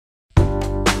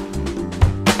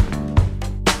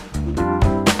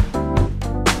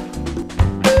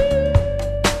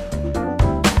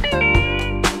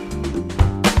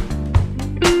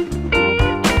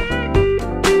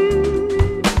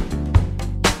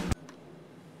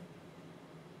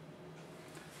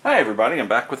Hi everybody, I'm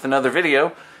back with another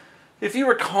video. If you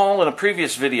recall, in a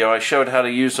previous video I showed how to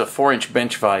use a 4-inch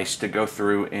bench vise to go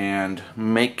through and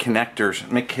make connectors,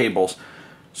 make cables,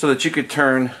 so that you could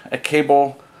turn a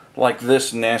cable like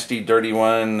this nasty dirty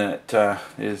one that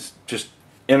is just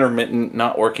intermittent,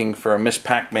 not working for a Miss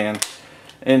Pac-Man,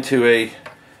 into a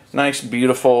nice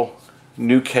beautiful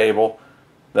new cable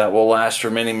that will last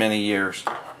for many years.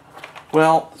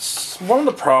 Well, one of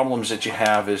the problems that you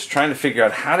have is trying to figure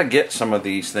out how to get some of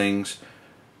these things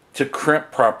to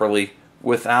crimp properly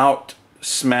without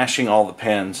smashing all the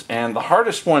pins. And the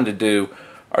hardest one to do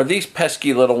are these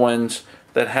pesky little ones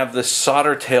that have this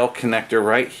solder tail connector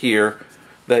right here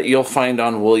that you'll find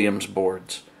on Williams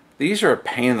boards. These are a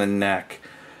pain in the neck.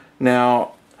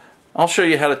 Now, I'll show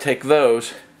you how to take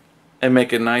those and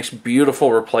make a nice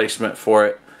beautiful replacement for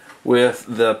it with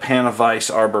the Panavise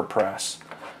Arbor press.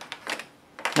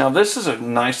 Now this is a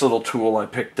nice little tool I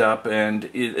picked up, and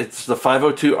it's the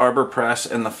 502 Arbor press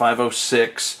and the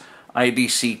 506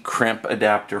 IDC crimp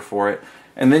adapter for it,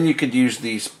 and then you could use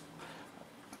these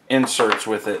inserts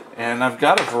with it, and I've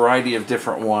got a variety of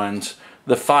different ones.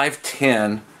 The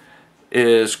 510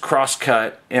 is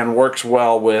cross-cut and works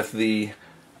well with the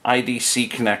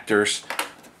IDC connectors,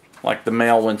 like the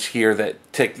male ones here that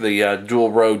take the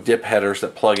dual row dip headers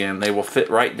that plug in. They will fit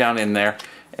right down in there,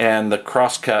 and the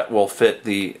crosscut will fit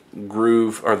the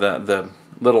groove, or the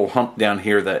little hump down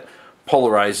here that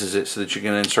polarizes it so that you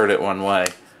can insert it one way.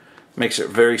 Makes it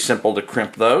very simple to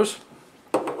crimp those.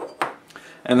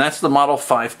 And that's the model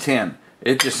 510.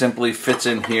 It just simply fits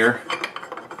in here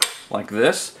like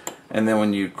this, and then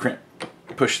when you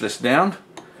push this down,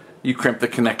 you crimp the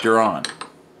connector on.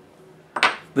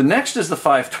 The next is the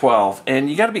 512, and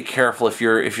you got to be careful if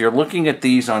you're looking at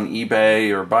these on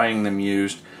eBay or buying them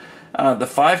used. The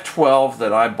 512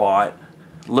 that I bought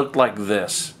looked like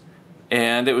this,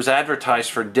 and it was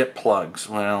advertised for dip plugs.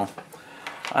 Well,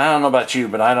 I don't know about you,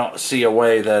 but I don't see a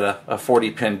way that a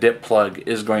 40-pin dip plug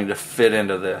is going to fit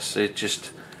into this.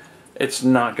 It's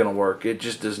not going to work. It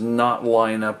just does not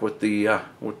line up with the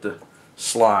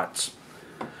slots.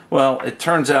 Well, it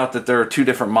turns out that there are two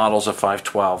different models of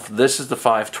 512. This is the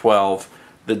 512,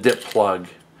 the dip plug,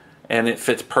 and it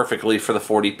fits perfectly for the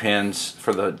 40 pins,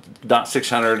 for the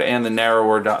 .600 and the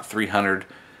narrower .300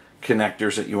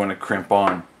 connectors that you want to crimp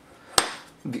on.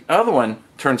 The other one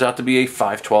turns out to be a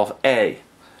 512A.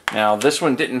 Now this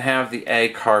one didn't have the A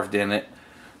carved in it,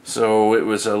 so it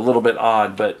was a little bit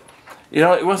odd, but you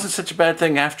know, it wasn't such a bad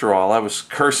thing after all. I was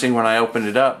cursing when I opened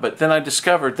it up, but then I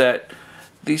discovered that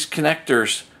these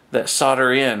connectors that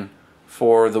solder in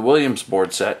for the Williams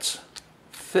board sets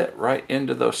fit right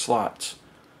into those slots.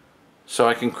 So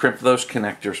I can crimp those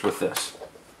connectors with this.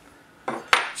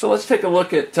 So let's take a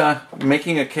look at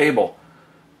making a cable.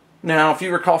 Now, if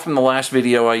you recall from the last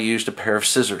video, I used a pair of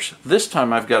scissors. This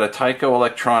time I've got a Tyco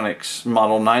Electronics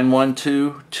model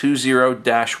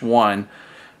 91220-1.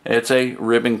 It's a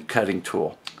ribbon cutting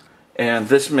tool. And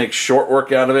this makes short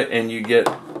work out of it, and you get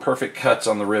perfect cuts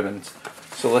on the ribbons.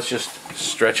 So let's just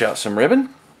stretch out some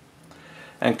ribbon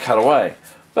and cut away.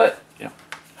 But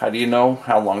how do you know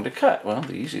how long to cut? Well,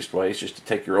 the easiest way is just to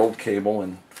take your old cable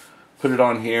and put it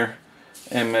on here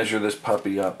and measure this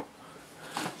puppy up.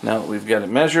 Now that we've got it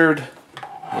measured,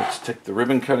 let's take the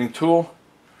ribbon cutting tool,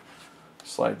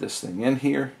 slide this thing in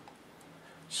here,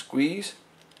 squeeze,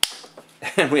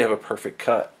 and we have a perfect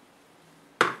cut.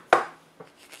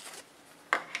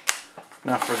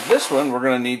 Now for this one, we're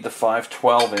going to need the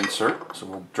 512 insert, so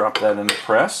we'll drop that in the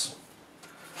press.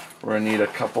 We're going to need a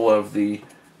couple of the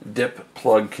dip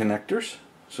plug connectors,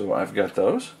 so I've got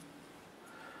those.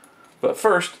 But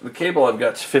first, the cable I've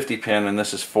got is 50 pin and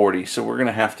this is 40, so we're going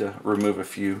to have to remove a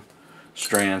few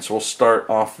strands. We'll start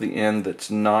off the end that's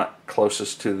not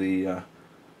closest to the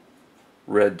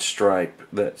red stripe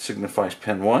that signifies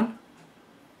pin 1.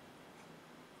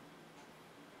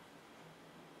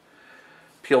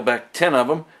 Peel back 10 of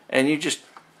them, and you just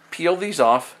peel these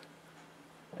off,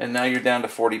 and now you're down to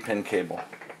 40 pin cable.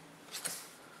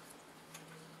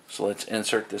 So let's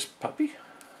insert this puppy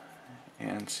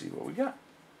and see what we got.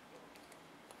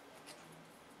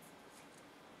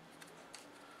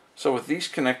 So with these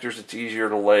connectors, it's easier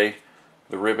to lay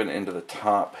the ribbon into the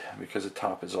top because the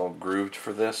top is all grooved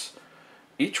for this.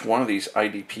 Each one of these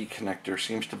IDP connectors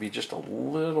seems to be just a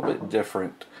little bit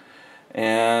different.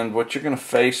 And what you're going to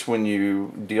face when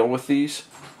you deal with these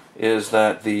is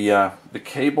that the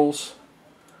cables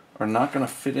are not going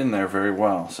to fit in there very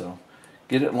well. So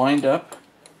get it lined up,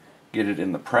 get it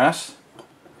in the press.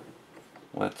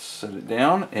 Let's set it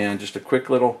down, and just a quick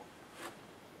little,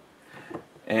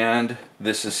 and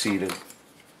this is seated.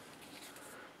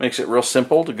 Makes it real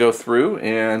simple to go through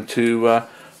and to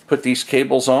put these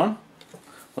cables on.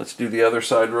 Let's do the other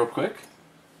side real quick.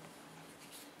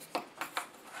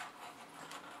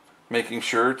 Making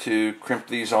sure to crimp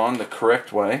these on the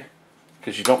correct way,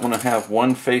 because you don't want to have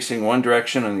one facing one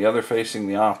direction and the other facing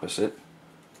the opposite.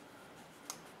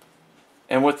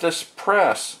 And with this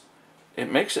press, it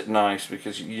makes it nice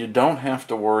because you don't have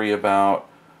to worry about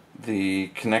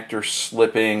the connector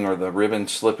slipping or the ribbon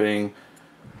slipping.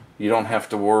 You don't have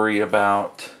to worry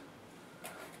about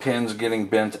pins getting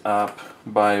bent up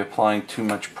by applying too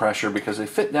much pressure, because they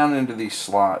fit down into these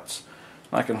slots.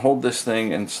 I can hold this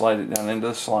thing and slide it down into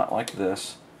the slot like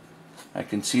this. I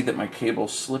can see that my cable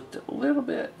slipped a little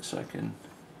bit, so I can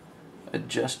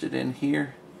adjust it in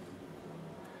here.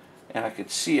 And I can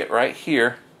see it right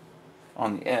here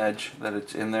on the edge that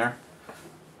it's in there.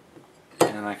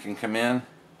 And I can come in.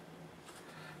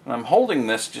 And I'm holding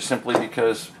this just simply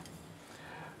because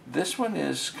this one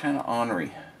is kind of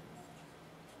ornery.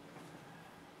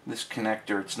 This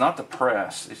connector, it's not the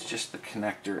press, it's just the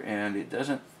connector, and it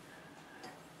doesn't,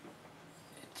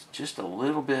 it's just a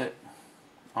little bit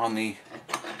on the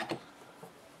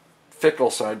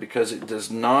fickle side because it does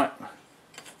not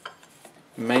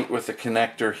mate with the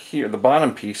connector here, the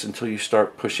bottom piece, until you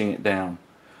start pushing it down.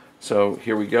 So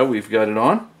here we go, we've got it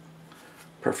on,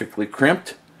 perfectly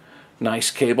crimped,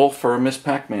 nice cable for a Miss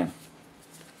Pac-Man.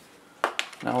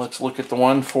 Now let's look at the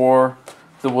one for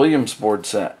the Williams board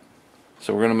set.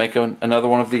 So we're going to make another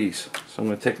one of these. So I'm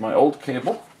going to take my old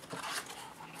cable,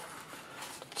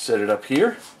 set it up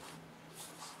here,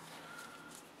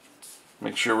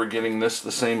 make sure we're getting this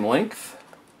the same length,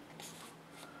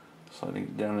 sliding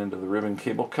it down into the ribbon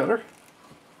cable cutter,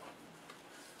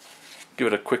 give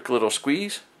it a quick little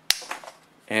squeeze,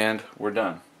 and we're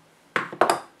done.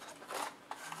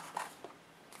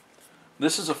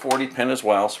 This is a 40 pin as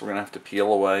well, so we're going to have to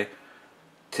peel away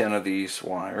 10 of these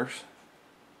wires.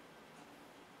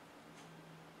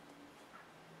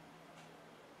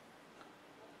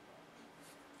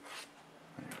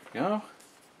 Go.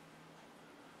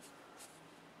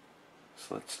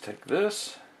 So let's take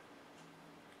this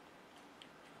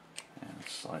and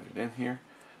slide it in here.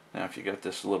 Now if you got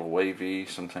this little wavy,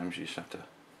 sometimes you just have to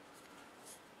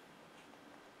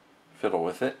fiddle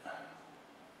with it.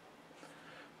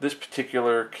 This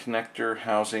particular connector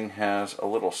housing has a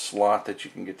little slot that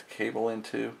you can get the cable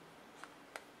into,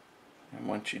 and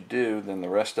once you do, then the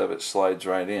rest of it slides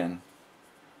right in.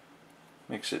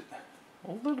 Makes it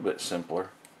a little bit simpler.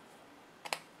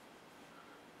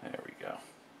 There we go.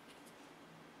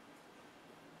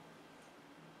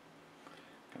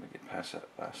 Gotta get past that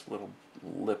last little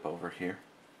lip over here.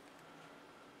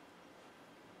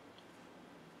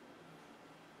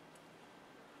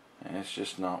 And it's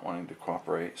just not wanting to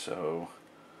cooperate, so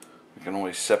we can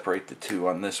always separate the two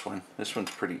on this one. This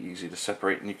one's pretty easy to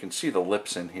separate, and you can see the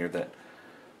lips in here that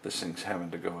this thing's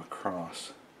having to go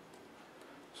across.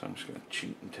 So I'm just going to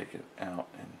cheat and take it out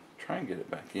and try and get it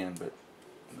back in, but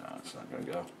no, it's not going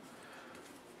to go.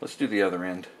 Let's do the other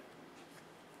end.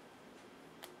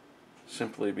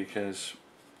 Simply because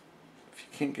if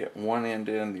you can't get one end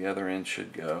in, the other end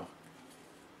should go.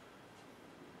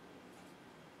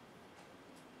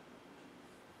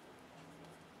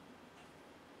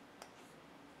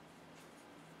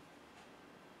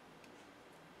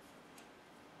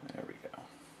 There we go.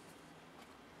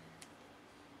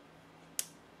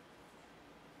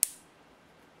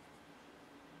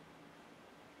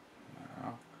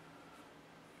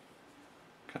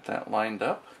 Got that lined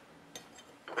up.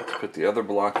 Let's put the other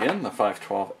block in, the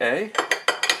 512A.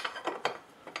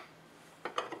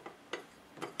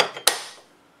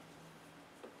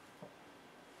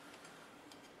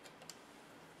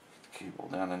 Cable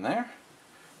down in there.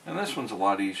 And this one's a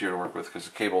lot easier to work with because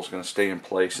the cable is going to stay in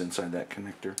place inside that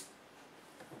connector.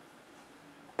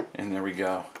 And there we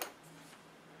go.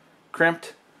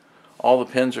 Crimped. All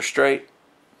the pins are straight.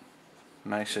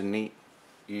 Nice and neat.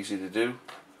 Easy to do.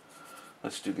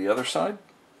 Let's do the other side.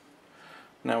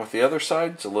 Now with the other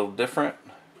side, it's a little different.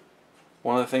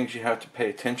 One of the things you have to pay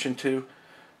attention to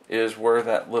is where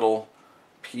that little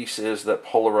piece is that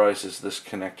polarizes this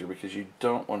connector, because you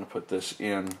don't want to put this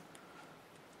in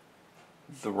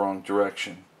the wrong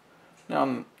direction. Now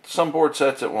on some board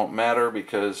sets it won't matter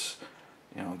because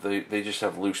they just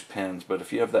have loose pins, but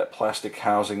if you have that plastic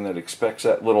housing that expects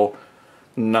that little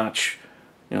notch,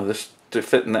 this to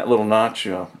fit in that little notch,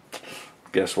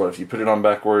 guess what? If you put it on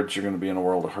backwards, you're going to be in a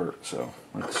world of hurt. So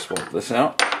let's swap this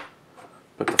out.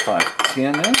 Put the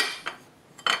 510 in.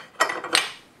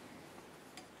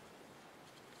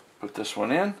 Put this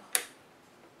one in.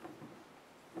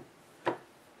 A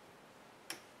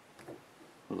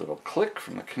little click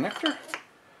from the connector.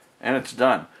 And it's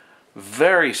done.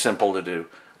 Very simple to do.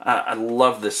 I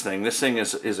love this thing. This thing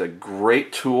is a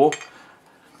great tool.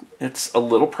 It's a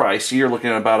little pricey. You're looking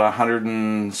at about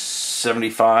 $175,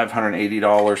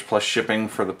 $180 plus shipping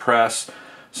for the press,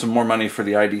 some more money for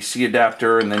the IDC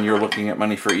adapter, and then you're looking at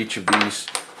money for each of these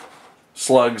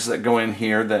slugs that go in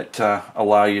here that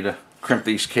allow you to crimp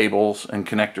these cables and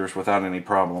connectors without any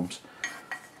problems.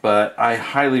 But I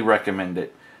highly recommend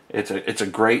it. It's a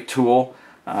great tool.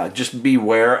 Just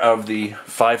beware of the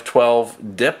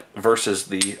 512 dip versus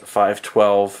the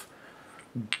 512,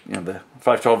 the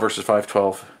 512 versus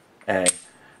 512A.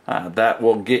 That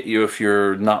will get you if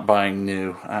you're not buying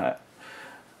new.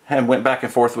 And went back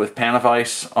and forth with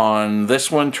Panavise on this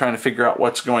one, trying to figure out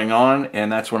what's going on, and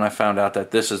that's when I found out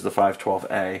that this is the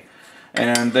 512A.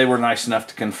 And they were nice enough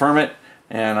to confirm it,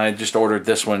 and I just ordered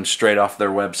this one straight off their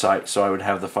website, so I would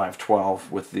have the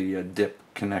 512 with the dip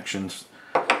connections.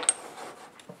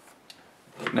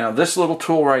 Now this little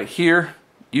tool right here,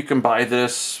 you can buy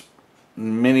this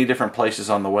many different places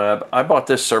on the web. I bought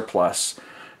this surplus.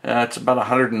 It's about a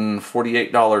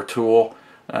 $148 tool.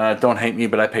 Don't hate me,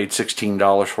 but I paid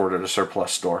 $16 for it at a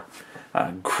surplus store.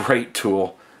 Great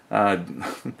tool.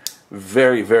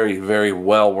 Very, very, very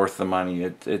well worth the money.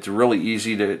 It's really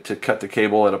easy to cut the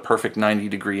cable at a perfect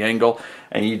 90-degree angle,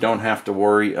 and you don't have to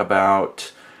worry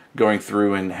about going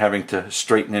through and having to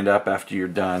straighten it up after you're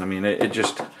done. I mean,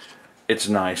 it's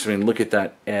nice. I mean, look at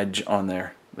that edge on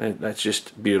there. That's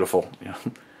just beautiful. Yeah.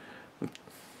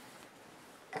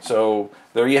 So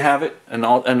there you have it,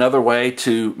 another way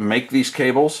to make these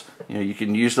cables. You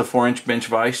can use the 4-inch bench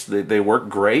vise. They work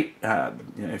great.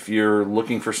 If you're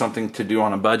looking for something to do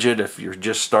on a budget, if you're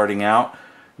just starting out,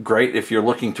 great. If you're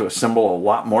looking to assemble a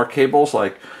lot more cables,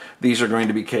 like these are going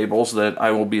to be cables that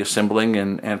I will be assembling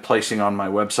and placing on my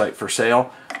website for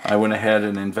sale, I went ahead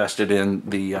and invested in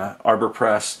the Arbor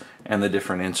press and the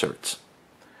different inserts.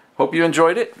 Hope you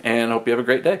enjoyed it, and hope you have a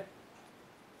great day.